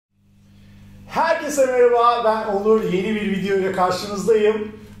Herkese merhaba, ben Onur. Yeni bir video ile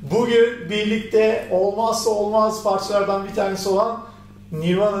karşınızdayım. Bugün birlikte olmazsa olmaz parçalardan bir tanesi olan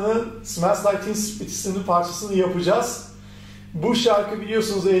Nirvana'nın Smells Like Teen Spirit'inin parçasını yapacağız. Bu şarkı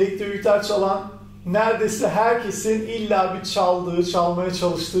biliyorsunuz elektro gitar çalan neredeyse herkesin illa bir çaldığı, çalmaya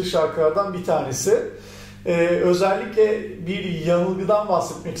çalıştığı şarkılardan bir tanesi. Özellikle bir yanılgıdan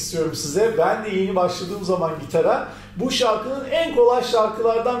bahsetmek istiyorum size. Ben de yeni başladığım zaman gitara bu şarkının en kolay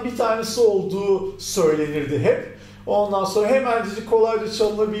şarkılardan bir tanesi olduğu söylenirdi hep. Ondan sonra hemencecik kolayca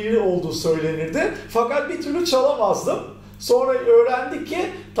çalınabilir olduğu söylenirdi. Fakat bir türlü çalamazdım. Sonra öğrendik ki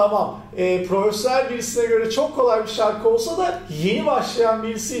tamam profesyonel birisine göre çok kolay bir şarkı olsa da yeni başlayan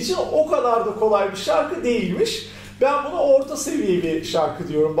birisi için o kadar da kolay bir şarkı değilmiş. Ben buna orta seviye bir şarkı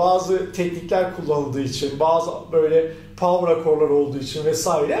diyorum. Bazı teknikler kullanıldığı için, bazı böyle power akorlar olduğu için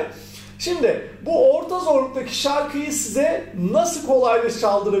vesaire. Şimdi bu orta zorluktaki şarkıyı size nasıl kolayca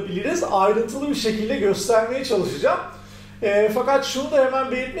çaldırabiliriz ayrıntılı bir şekilde göstermeye çalışacağım. Fakat şunu da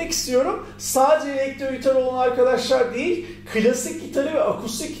hemen belirtmek istiyorum. Sadece elektro gitar olan arkadaşlar değil, klasik gitarı ve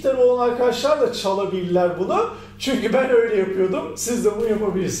akustik gitarı olan arkadaşlar da çalabilirler bunu. Çünkü ben öyle yapıyordum. Siz de bunu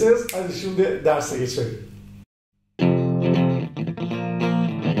yapabilirsiniz. Hadi şimdi derse geçelim.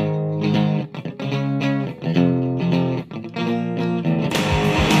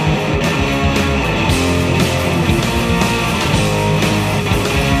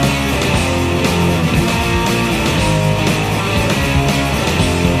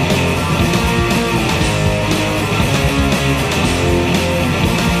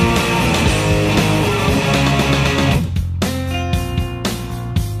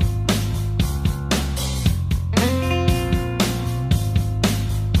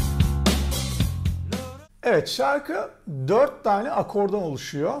 Evet, şarkı 4 tane akordan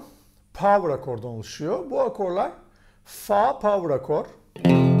oluşuyor. Power akordan oluşuyor. Bu akorlar Fa power akor.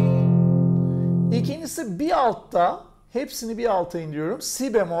 İkincisi bir altta, hepsini bir alta indiriyorum.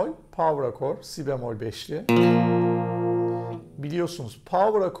 Si bemol power akor, si bemol beşli. Biliyorsunuz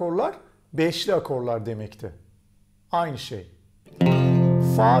power akorlar beşli akorlar demekti. Aynı şey.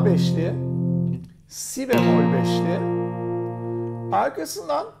 Fa beşli, si bemol beşli.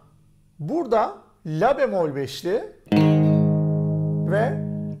 Arkasından burada La bemol beşli ve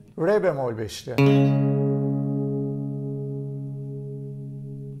Re bemol beşli.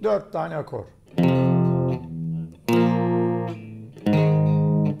 4 tane akor.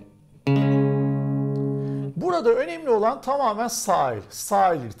 Burada önemli olan tamamen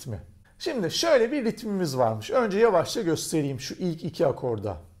sahil ritmi. Şimdi şöyle bir ritmimiz varmış. Önce yavaşça göstereyim şu ilk 2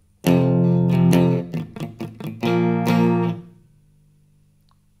 akorda.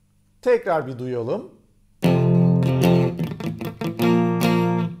 Tekrar bir duyalım.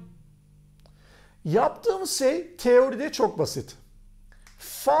 Yaptığımız şey teoride çok basit.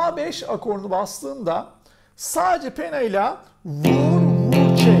 Fa 5 akorunu bastığımda sadece penayla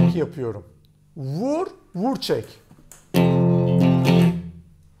vur çek yapıyorum. Vur çek.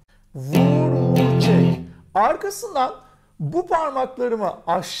 Vur çek. Arkasından bu parmaklarımı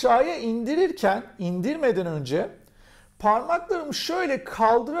aşağıya indirmeden önce parmaklarımı şöyle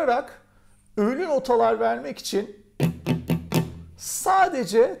kaldırarak ölü notalar vermek için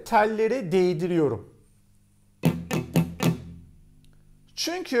sadece tellere değdiriyorum.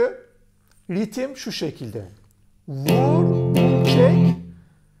 Çünkü ritim şu şekilde. Vur, çek.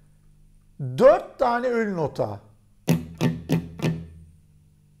 4 tane ölü nota.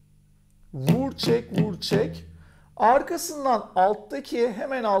 Vur, çek. Arkasından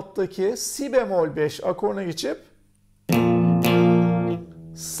hemen alttaki si bemol 5 akoruna geçip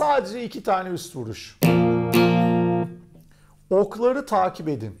sadece 2 tane üst vuruş. Okları takip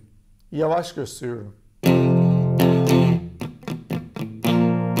edin. Yavaş gösteriyorum.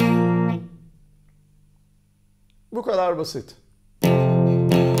 Bu kadar basit.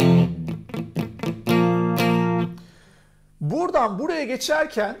 Buradan buraya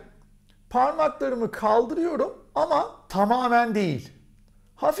geçerken parmaklarımı kaldırıyorum ama tamamen değil.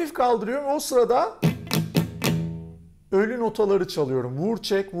 Hafif kaldırıyorum. O sırada ölü notaları çalıyorum. Vur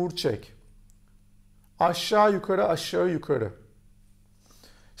çek. Aşağı yukarı.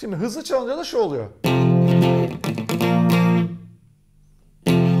 Şimdi hızlı çalınca da şu oluyor.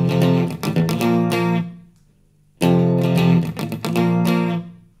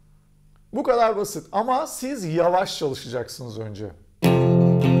 Bu kadar basit ama siz yavaş çalışacaksınız önce.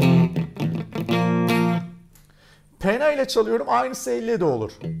 Pena ile çalıyorum. Aynısı elle de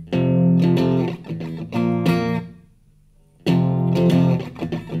olur.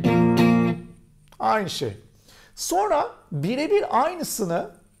 Aynı şey. Sonra birebir aynısını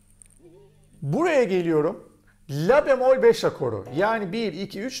buraya geliyorum. La bemol 5 akoru. Yani 1,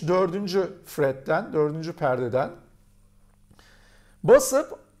 2, 3, 4. fretten, 4. perdeden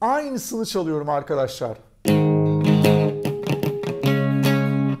basıp aynısını çalıyorum arkadaşlar.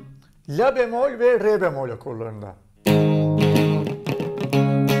 La bemol ve re bemol akorlarında.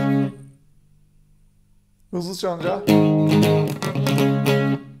 Hızlı çalınca.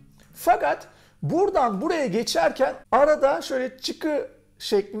 Fakat buradan buraya geçerken arada şöyle çıkı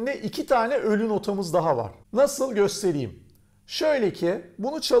şeklinde 2 tane ölü notamız daha var. Nasıl göstereyim? Şöyle ki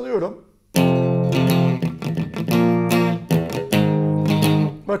bunu çalıyorum.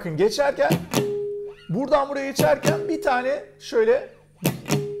 Bakın geçerken, buradan buraya geçerken bir tane şöyle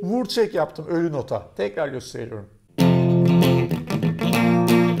vur çek yaptım ölü nota. Tekrar gösteriyorum.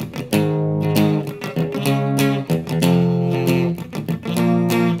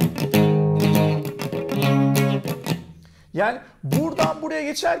 Yani buradan buraya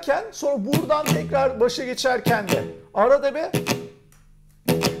geçerken, sonra buradan tekrar başa geçerken de arada bir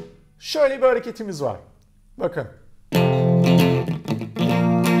şöyle bir hareketimiz var. Bakın.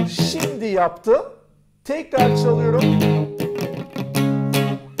 Şimdi yaptım. Tekrar çalıyorum.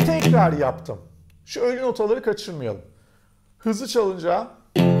 Tekrar yaptım. Şu ölü notaları kaçırmayalım. Hızlı çalınca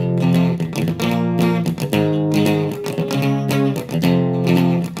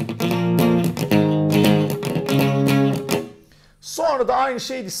sonra da aynı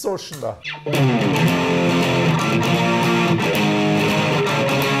şey distortion'da.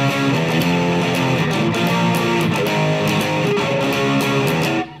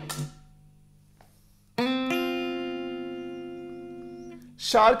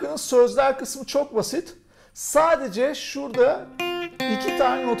 Şarkının sözler kısmı çok basit. Sadece şurada 2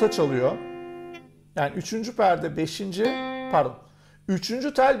 tane nota çalıyor. Yani 3. perde 5. pardon. 3.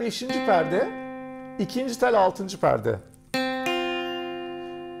 tel 5. perde, 2. tel 6. perde.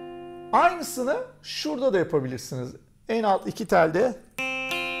 Aynısını şurada da yapabilirsiniz. En alt 2 telde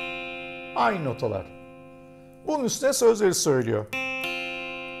aynı notalar. Bunun üstüne sözleri söylüyor.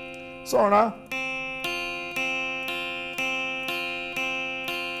 Sonra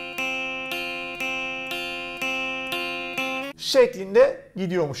şeklinde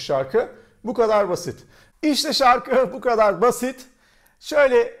gidiyormuş şarkı. Bu kadar basit. İşte şarkı bu kadar basit.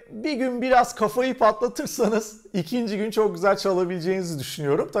 Şöyle bir gün biraz kafayı patlatırsanız ikinci gün çok güzel çalabileceğinizi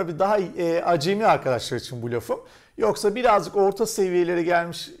düşünüyorum. Tabii daha acemi arkadaşlar için bu lafım. Yoksa birazcık orta seviyelere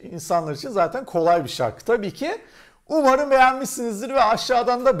gelmiş insanlar için zaten kolay bir şarkı tabii ki. Umarım beğenmişsinizdir ve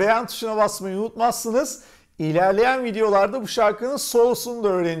aşağıdan da beğen tuşuna basmayı unutmazsınız. İlerleyen videolarda bu şarkının solosunu da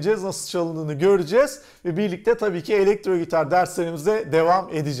öğreneceğiz. Nasıl çalındığını göreceğiz. Ve birlikte tabii ki elektro gitar derslerimize devam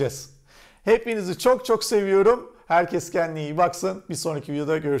edeceğiz. Hepinizi çok çok seviyorum. Herkes kendine iyi baksın. Bir sonraki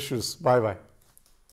videoda görüşürüz. Bay bay.